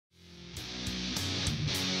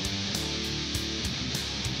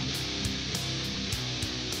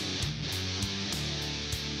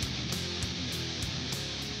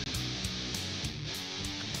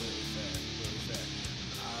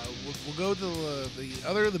go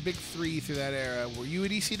to the big three through that era. Were you an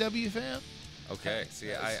ECW fan? Okay.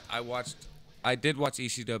 See, I did watch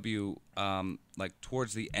ECW like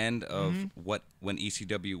towards the end of when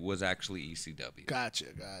ECW was actually ECW. Gotcha.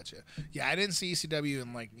 Yeah, I didn't see ECW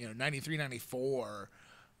in 93, 94.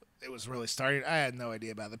 It was really starting. I had no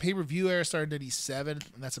idea about it. The pay-per-view era started in 87,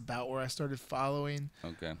 and that's about where I started following.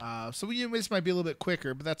 Okay. So this might be a little bit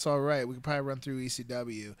quicker, but that's all right. We could probably run through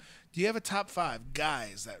ECW. Do you have a top 5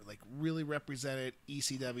 guys that really represented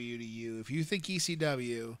ECW to you? If you think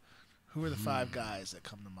ECW, who are the 5 guys that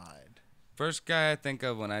come to mind? First guy I think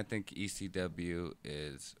of when I think ECW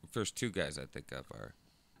is first 2 guys I think of are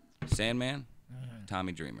Sandman,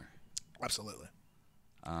 Tommy Dreamer. Absolutely.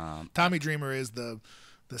 Tommy Dreamer is the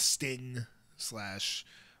Sting /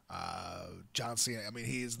 John Cena. I mean,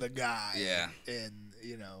 he's the guy. Yeah. In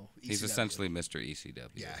ECW. He's essentially Mr. ECW.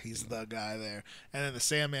 Yeah, he's the guy there. And then the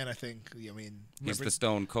Sandman, I think. He's the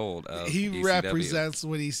Stone Cold of ECW. Represents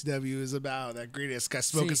what ECW is about. That greatest guy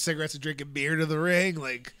smoking cigarettes and drinking beer to the ring.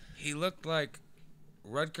 He looked like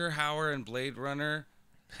Rutger Hauer in Blade Runner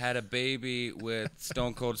had a baby with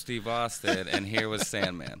Stone Cold Steve Austin, and here was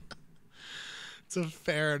Sandman. It's a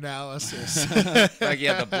fair analysis. He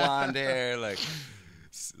had the blonde hair,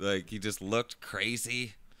 he just looked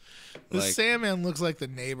crazy. The Sandman looks like the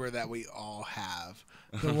neighbor that we all have.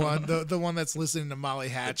 The one that's listening to Molly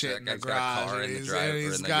Hatchet in the garage, and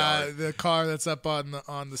he's got the car that's up on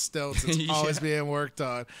the stilts. It's always being worked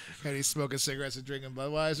on, and he's smoking cigarettes and drinking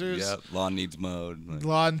Budweisers. Yep, lawn needs mowed.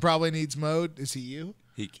 Lawn probably needs mowed. Is he you?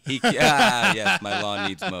 Yes, my lawn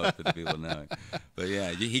needs mowed for the people knowing. But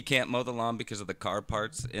yeah, he can't mow the lawn because of the car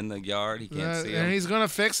parts in the yard. He can't see them. And he's gonna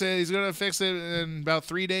fix it. He's gonna fix it in about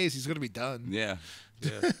 3 days. He's gonna be done. Yeah.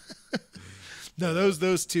 No,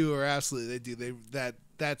 those 2 are absolutely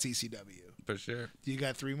that's ECW for sure. You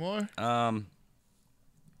got 3 more?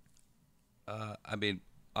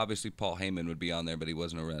 Obviously Paul Heyman would be on there, but he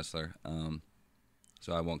wasn't a wrestler.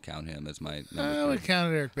 So I won't count him as my number 3. I would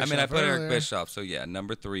count Eric Bischoff. I put Eric Bischoff. So yeah,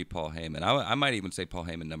 number 3, Paul Heyman. I might even say Paul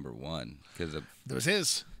Heyman number 1 because of it was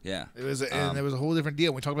his. Yeah, it was, and there was a whole different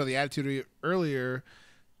deal. We talked about the Attitude earlier.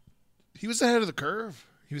 He was ahead of the curve.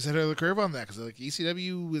 He was ahead of the curve on that because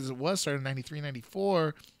ECW as it was started in 93,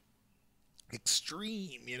 94.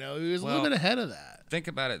 Extreme, he was a little bit ahead of that. Think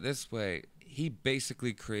about it this way: he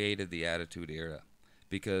basically created the Attitude Era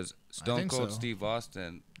because Stone Cold Steve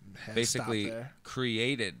Austin basically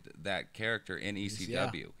created that character in ECW.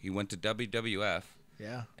 Yeah. He went to WWF,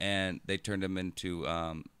 and they turned him into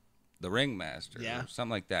the Ringmaster, or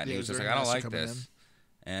something like that. And he was just like, I don't like this,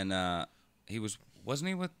 and wasn't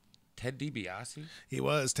he with Ted DiBiase? He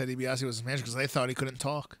was. Ted DiBiase was his manager because they thought he couldn't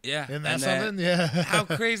talk. Yeah. Isn't that something? Yeah. How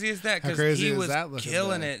crazy is that? Because he was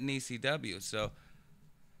killing it in ECW. So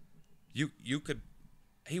you could.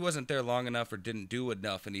 He wasn't there long enough or didn't do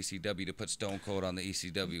enough in ECW to put Stone Cold on the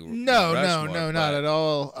ECW. No, not at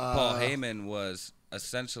all. Paul Heyman was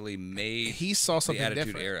essentially made. He saw something the Attitude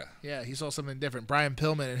different. Era. Yeah, he saw something different. Brian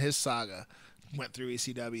Pillman and his saga went through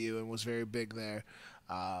ECW and was very big there.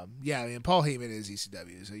 Paul Heyman is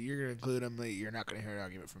ECW, so you're gonna include him. You're not gonna hear an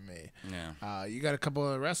argument from me. Yeah. You got a couple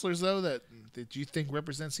of wrestlers though that you think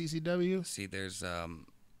represents ECW. See, there's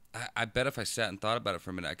I bet if I sat and thought about it for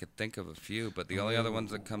a minute, I could think of a few, but the only other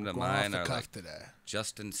ones that come to mind are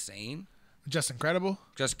Justin Sane, Just Incredible,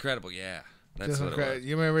 yeah. That's what it was.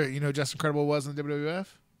 You remember? Just Incredible was in the WWF.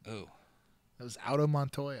 Oh, that was Aldo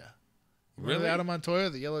Montoya. Really? Aldo Montoya,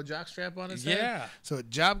 the yellow jockstrap on his head? Yeah. So a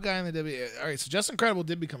job guy in the WWF. All right, so Just Incredible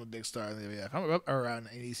did become a big star in the WWF, around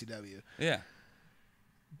in ECW. Yeah.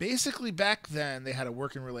 Basically, back then, they had a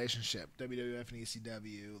working relationship, WWF and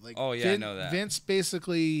ECW. I know that. Vince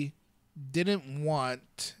basically didn't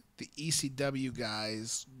want the ECW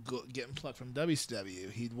guys getting plucked from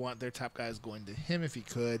WCW. He'd want their top guys going to him if he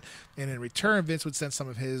could. And in return, Vince would send some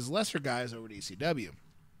of his lesser guys over to ECW.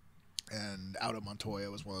 And Aldo Montoya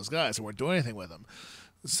was one of those guys who weren't doing anything with him.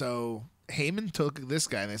 So Heyman took this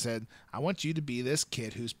guy and they said, I want you to be this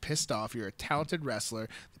kid who's pissed off. You're a talented wrestler.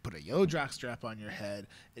 They put a yellow jockstrap on your head.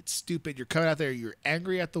 It's stupid. You're coming out there. You're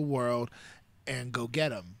angry at the world. And go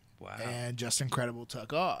get him. Wow. And Just Incredible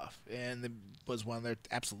took off. And was one of their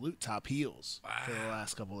absolute top heels for the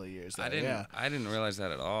last couple of years. I didn't realize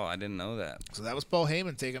that at all. I didn't know that. So that was Paul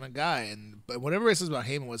Heyman taking a guy, but whatever it says about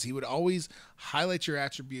Heyman was he would always highlight your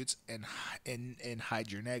attributes and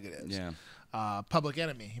hide your negatives. Yeah. Public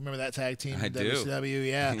Enemy. You remember that tag team? I in do. WCW,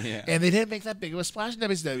 yeah. Yeah. And they didn't make that big of a splash in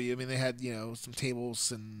WCW. I mean, they had some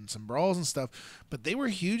tables and some brawls and stuff, but they were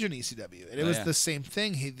huge in ECW, and it was the same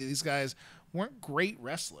thing. These guys weren't great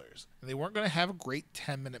wrestlers, and they weren't going to have a great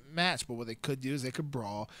 10-minute match, but what they could do is they could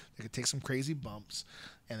brawl, they could take some crazy bumps,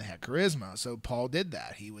 and they had charisma. So Paul did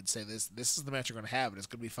that. He would say, this is the match you're going to have, and it's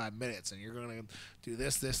going to be 5 minutes, and you're going to do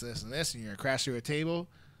this, this, this, and this, and you're going to crash through a table.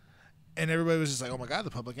 And everybody was just like, oh, my God,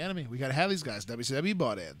 the Public Enemy. We got to have these guys. WCW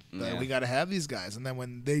bought in. We got to have these guys. And then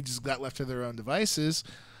when they just got left to their own devices,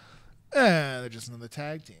 they're just another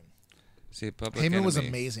tag team. See, Public Enemy. Heyman was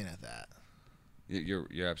amazing at that.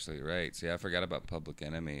 You're absolutely right. See, I forgot about Public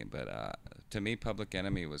Enemy, but to me, Public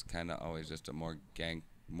Enemy was kind of always just a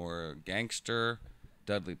more gangster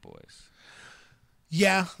Dudley Boys.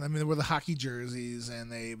 Yeah, I mean, they were the hockey jerseys, and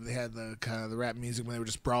they had the kind of the rap music when they were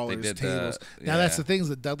just brawlers, tables. Now, that's the thing, is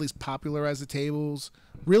that Dudley's popularized the tables.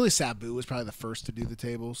 Really, Sabu was probably the first to do the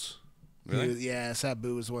tables. Really?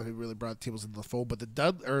 Sabu was the one who really brought the tables into the fold, but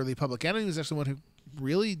the Public Enemy was actually the one who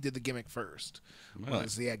really did the gimmick first. Really?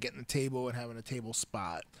 Was, getting a table and having a table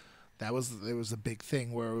spot. It was a big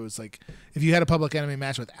thing where it was like, if you had a Public Enemy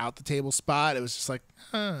match without the table spot, it was just like,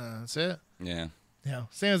 that's it. Yeah.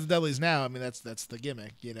 Same as the Dudleys now. I mean, that's the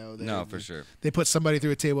gimmick. For sure. They put somebody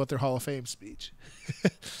through a table at their Hall of Fame speech.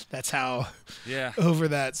 That's how over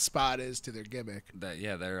that spot is to their gimmick.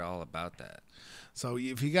 They're all about that. So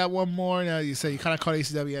if you got one more, now you say you kind of caught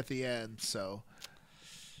ECW at the end. So,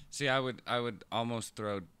 see, I would almost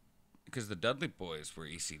throw, because the Dudley Boys were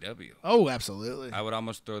ECW. Oh, absolutely. I would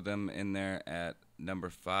almost throw them in there at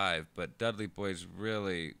number 5, but Dudley Boys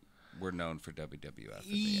really were known for WWF.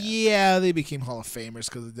 Yeah, they became Hall of Famers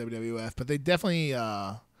because of the WWF, but they definitely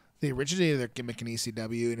they originated their gimmick in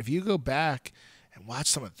ECW. And if you go back and watch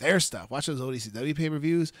some of their stuff, watch those old ECW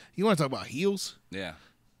pay-per-views, you want to talk about heels? Yeah.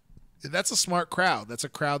 That's a smart crowd. That's a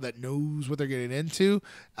crowd that knows what they're getting into.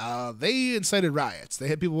 They incited riots. They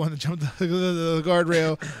had people wanting to jump the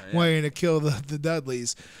guardrail, wanting to kill the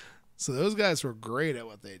Dudleys. So those guys were great at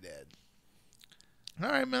what they did. All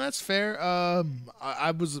right, man, that's fair.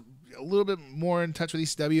 I was a little bit more in touch with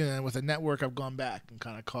ECW, and with the network, I've gone back and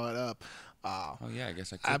kind of caught up. I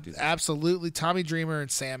guess I could do that. Absolutely. Tommy Dreamer and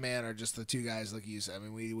Sandman are just the two guys, like you said. I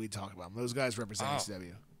mean, we talk about them. Those guys represent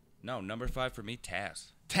ECW. No, number 5 for me, Taz.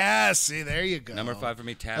 Taz, see, there you go. Number 5 for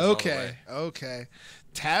me, Taz. Okay.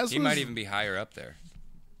 He might even be higher up there.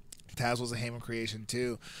 Taz was a Heyman creation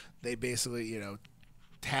too. They basically,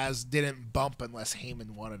 Taz didn't bump unless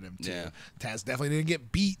Heyman wanted him to. Yeah. Taz definitely didn't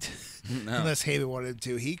get beat unless Heyman wanted him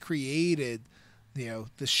to. He created, the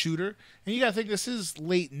shooter. And you got to think this is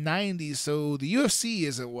late 90s, so the UFC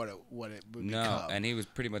isn't what it would become. No, and he was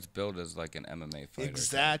pretty much billed as like an MMA fighter.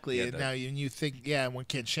 Exactly. And now you think, when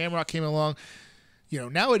Ken Shamrock came along,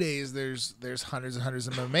 nowadays there's hundreds and hundreds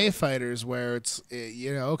of MMA fighters where it's,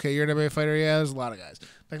 okay, you're an MMA fighter, there's a lot of guys.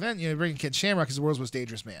 Back then, bringing Ken Shamrock is the world's most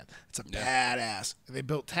dangerous man. It's a badass. And they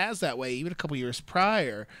built Taz that way even a couple years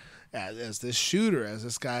prior as this shooter, as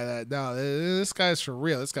this guy this guy's for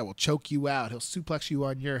real. This guy will choke you out. He'll suplex you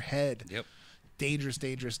on your head. Yep. Dangerous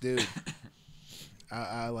dude.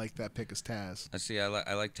 I like that pick as Taz.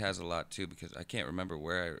 I like Taz a lot too, because I can't remember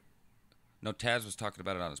where No, Taz was talking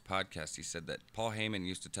about it on his podcast. He said that Paul Heyman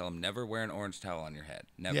used to tell him, never wear an orange towel on your head.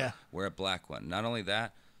 Never. Yeah. Wear a black one. Not only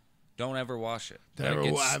that, don't ever wash it. Let it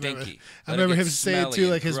get stinky. I remember him saying, too,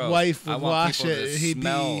 like his wife would wash it. He'd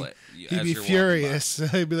be furious.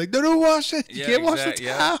 He'd be like, no, don't wash it. You can't wash the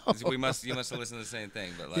towel. You must have listened to the same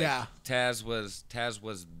thing. But Taz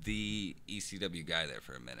was the ECW guy there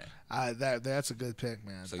for a minute. That's a good pick,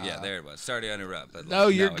 man. So, there it was. Sorry to interrupt. But no,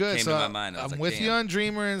 you're good. It came to my mind. I'm with you on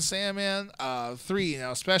Dreamer and Sandman. 3,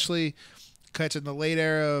 especially catching the late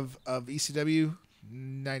era of ECW,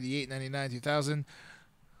 98, 99, 2000.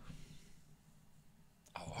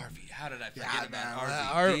 How did I forget about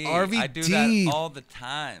RVD? RVD? I do that all the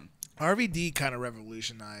time. RVD kind of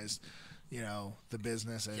revolutionized, the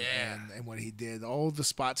business and what he did. All the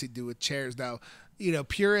spots he'd do with chairs. Now,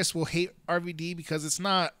 purists will hate RVD because it's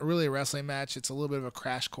not really a wrestling match. It's a little bit of a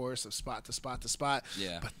crash course of spot to spot to spot.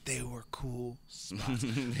 Yeah. But they were cool spots.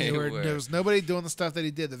 There was nobody doing the stuff that he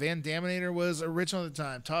did. The Van Daminator was original at the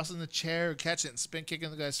time. Tossing the chair, catch it, and spin kicking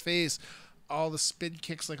the guy's face. All the spin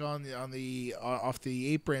kicks like off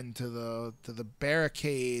the apron to the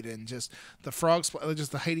barricade, and just the frog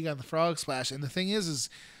just the hiding on the frog splash. And the thing is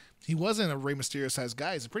he wasn't a Rey Mysterio sized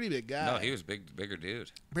guy. He's a pretty big guy. No, he was bigger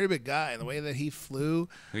dude. Pretty big guy. And the way that he flew,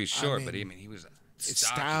 he was short, but he was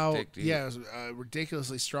stout. Thick dude. Yeah, it was a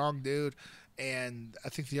ridiculously strong dude. And I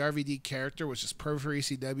think the RVD character was just perfect for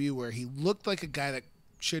ECW, where he looked like a guy that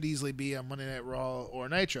should easily be on Monday Night Raw or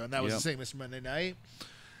Nitro, and that was the same as Monday Night.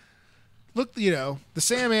 Look, the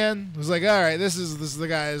Sandman was like, all right, this is the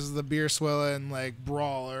guy, this is the beer swilling like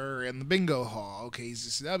brawler in the bingo hall. Okay, he's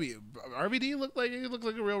ECW. RVD looked like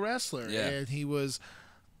a real wrestler, and he was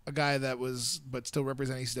a guy that was, but still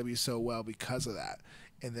representing ECW so well because of that.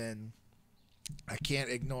 And then I can't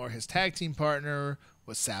ignore his tag team partner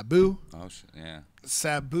was Sabu. Oh, yeah.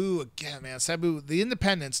 Sabu, again, man. Sabu, the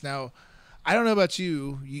independents. Now, I don't know about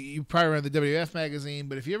you. You probably read the WWF magazine,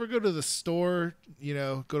 but if you ever go to the store,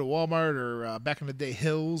 go to Walmart or back in the day,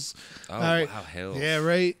 Hills. Oh, right. Wow, Hills. Yeah,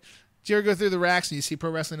 right. Do you ever go through the racks and you see Pro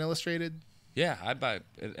Wrestling Illustrated? Yeah, I buy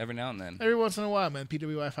it every now and then. Every once in a while, man.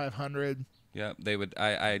 PWI 500. Yeah, they would.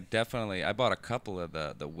 I bought a couple of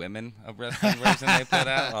the women of wrestling version they put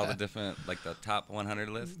out, all the different, like the top 100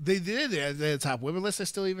 lists. They did. They had the top women list. I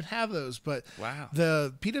still even have those. But wow,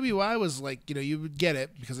 the PWI was like, you would get it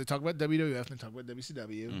because they talk about WWF and they talk about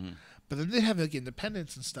WCW. Mm-hmm. But then they'd have like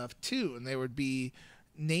independents and stuff too, and there would be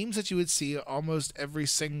names that you would see almost every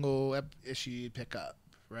single issue you'd pick up.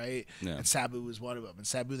 Right? Yeah. And Sabu was one of them. And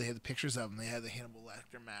Sabu, they had the pictures of him. They had the Hannibal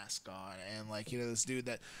Lecter mask on. And, this dude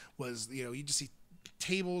that was, you just see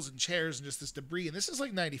tables and chairs and just this debris. And this is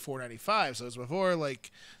like 94, 95. So it was before,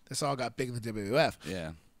 this all got big in the WWF.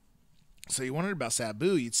 Yeah. So you wondered about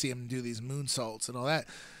Sabu. You'd see him do these moonsaults and all that.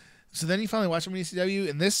 So then you finally watch him in ECW.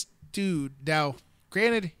 And this dude, now,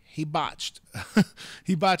 granted, he botched.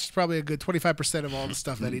 He botched probably a good 25% of all the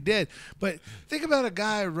stuff that he did. But think about a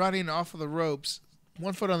guy running off of the ropes,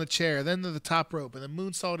 1 foot on the chair, then to the top rope, and then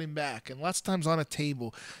moonsaulting back, and lots of times on a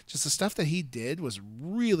table. Just the stuff that he did was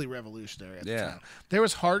really revolutionary at the time. There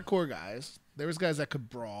was hardcore guys. There was guys that could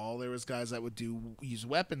brawl. There was guys that would use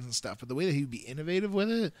weapons and stuff. But the way that he would be innovative with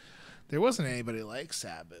it, there wasn't anybody like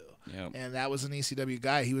Sabu. Yep. And that was an ECW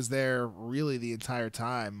guy. He was there really the entire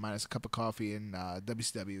time, minus a cup of coffee and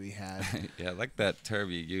WCW he had. Yeah, I like that term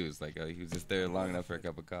you used. He was just there long enough for a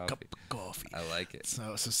cup of coffee. Cup of coffee. I like it.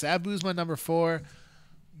 So Sabu's my number 4.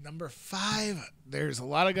 Number 5, there's a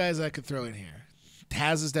lot of guys I could throw in here.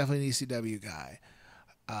 Taz is definitely an ECW guy.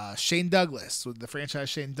 Shane Douglas, with the franchise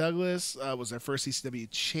Shane Douglas, was our first ECW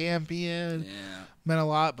champion. Yeah. Meant a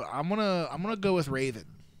lot, but I'm gonna go with Raven.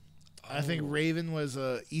 I think Raven was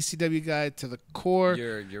a ECW guy to the core.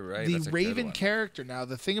 You're right. The Raven character. Now,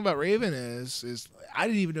 the thing about Raven is I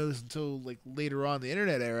didn't even know this until later on in the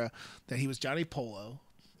internet era that he was Johnny Polo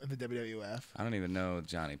in the WWF. I don't even know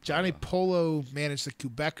Johnny Polo. Johnny Polo managed the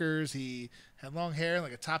Quebecers. He had long hair and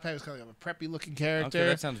a top hat. He was kind of like a preppy looking character. Okay,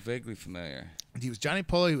 that sounds vaguely familiar. He was Johnny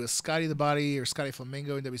Polo. He was Scotty the Body or Scotty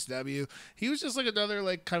Flamingo in WCW. He was just another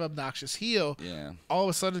kind of obnoxious heel. Yeah. All of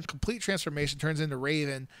a sudden, complete transformation, turns into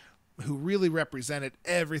Raven, who really represented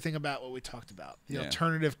everything about what we talked about. The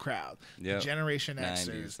alternative crowd, the Generation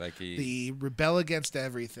Xers, the rebel against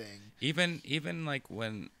everything. Even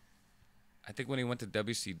when, I think when he went to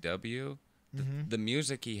WCW, the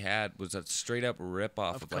music he had was a straight up rip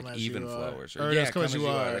off of Even Flow Come As You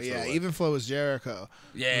Are. Yeah, Even Flow was Jericho.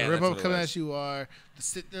 Yeah, rip off Come As You Are.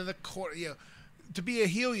 Sitting in the corner, to be a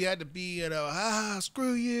heel, you had to be,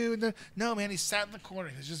 screw you. And no, man, he sat in the corner.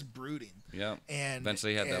 He was just brooding. Yeah. And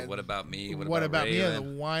eventually he had the What About Me? What about me? And the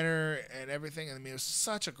whiner and everything. And it was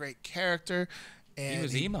such a great character. And he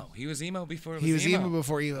was emo. He was emo before it was emo. He was emo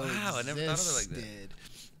before emo. Wow, I never thought of it like that.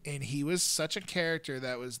 And he was such a character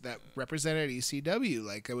that represented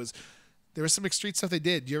ECW. There was some extreme stuff they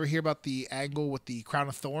did. Did you ever hear about the angle with the crown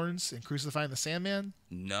of thorns and crucifying the Sandman?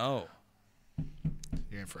 No.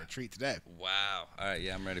 You're in for a treat today. Wow. All right,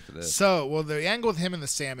 yeah, I'm ready for this. So, the angle with him and the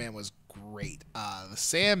Sandman was great. The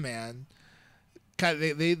Sandman,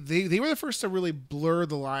 they were the first to really blur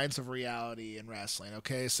the lines of reality in wrestling.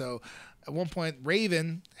 Okay, so at one point,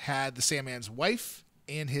 Raven had the Sandman's wife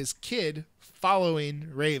and his kid following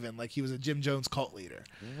Raven like he was a Jim Jones cult leader.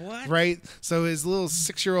 What? Right? So his little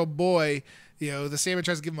 6-year-old boy, the Sandman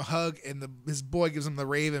tries to give him a hug, and his boy gives him the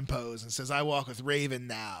Raven pose and says, "I walk with Raven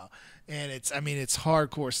now." And it's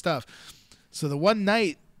hardcore stuff. So the one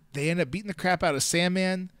night, they end up beating the crap out of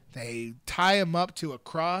Sandman. They tie him up to a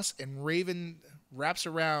cross, and Raven wraps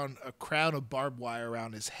around a crown of barbed wire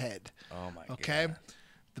around his head. Oh, my God. Okay?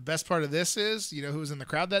 The best part of this is, who was in the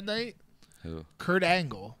crowd that night? Who? Kurt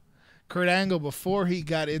Angle. Kurt Angle, before he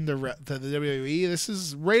got into the WWE, this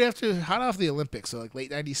is right after, hot off the Olympics, so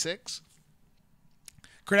late 96.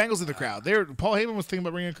 Kurt Angle's in the crowd. Paul Heyman was thinking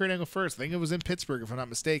about bringing Kurt Angle first. I think it was in Pittsburgh, if I'm not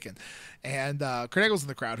mistaken. And Kurt Angle's in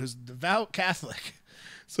the crowd, who's a devout Catholic.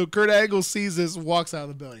 So Kurt Angle sees this, walks out of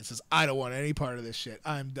the building, and says, "I don't want any part of this shit.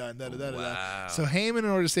 I'm done." Wow. So Heyman, in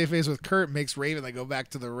order to save face with Kurt, makes Raven go back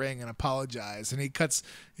to the ring and apologize. And he cuts,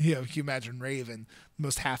 can you imagine Raven, the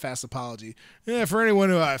most half-assed apology? "Yeah, for anyone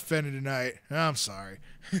who I offended tonight, I'm sorry."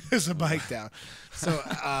 There's a bike down. So,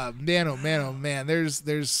 man, oh man, there's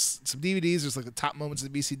some DVDs. There's the top moments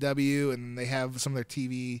of the BCW, and they have some of their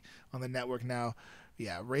TV on the network now.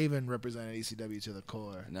 Yeah, Raven represented ECW to the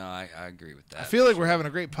core. No, I agree with that. I feel like we're having a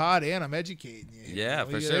great pod, and I'm educating you. Yeah,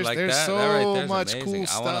 for sure. Like there's that, so that right there's much amazing. cool I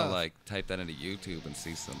stuff. want to like type that into YouTube and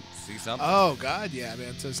see something. Oh God, yeah, man.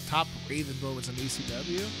 It says top Raven moments in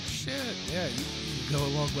ECW. Shit, yeah, you can go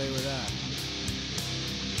a long way with that.